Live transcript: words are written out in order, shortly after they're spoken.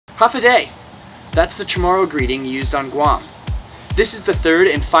Hafa-day! That's the Chamorro greeting used on Guam. This is the third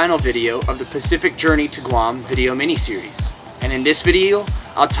and final video of the Pacific Journey to Guam video miniseries. And in this video,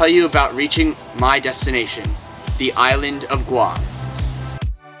 I'll tell you about reaching my destination, the island of Guam.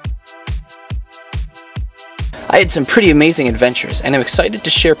 I had some pretty amazing adventures, and I'm excited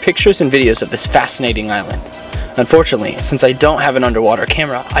to share pictures and videos of this fascinating island. Unfortunately, since I don't have an underwater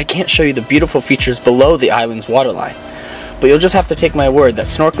camera, I can't show you the beautiful features below the island's waterline. But you'll just have to take my word that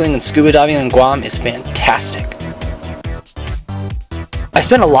snorkeling and scuba diving on Guam is fantastic. I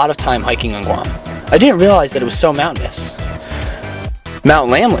spent a lot of time hiking on Guam. I didn't realize that it was so mountainous. Mount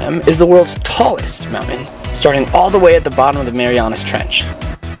Lam Lam is the world's tallest mountain, starting all the way at the bottom of the Marianas Trench.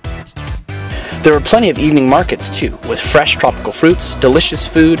 There were plenty of evening markets too, with fresh tropical fruits, delicious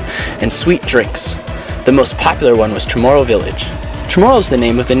food, and sweet drinks. The most popular one was Chamorro Village. Chamorro is the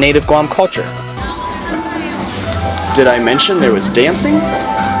name of the native Guam culture. Did I mention there was dancing?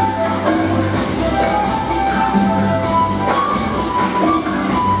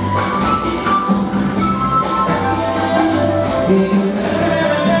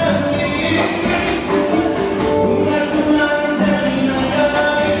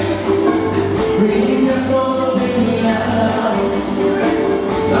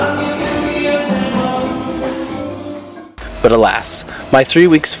 But alas, my 3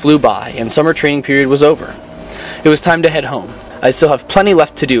 weeks flew by and summer training period was over. It was time to head home. I still have plenty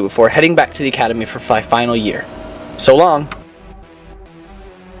left to do before heading back to the academy for my final year. So long!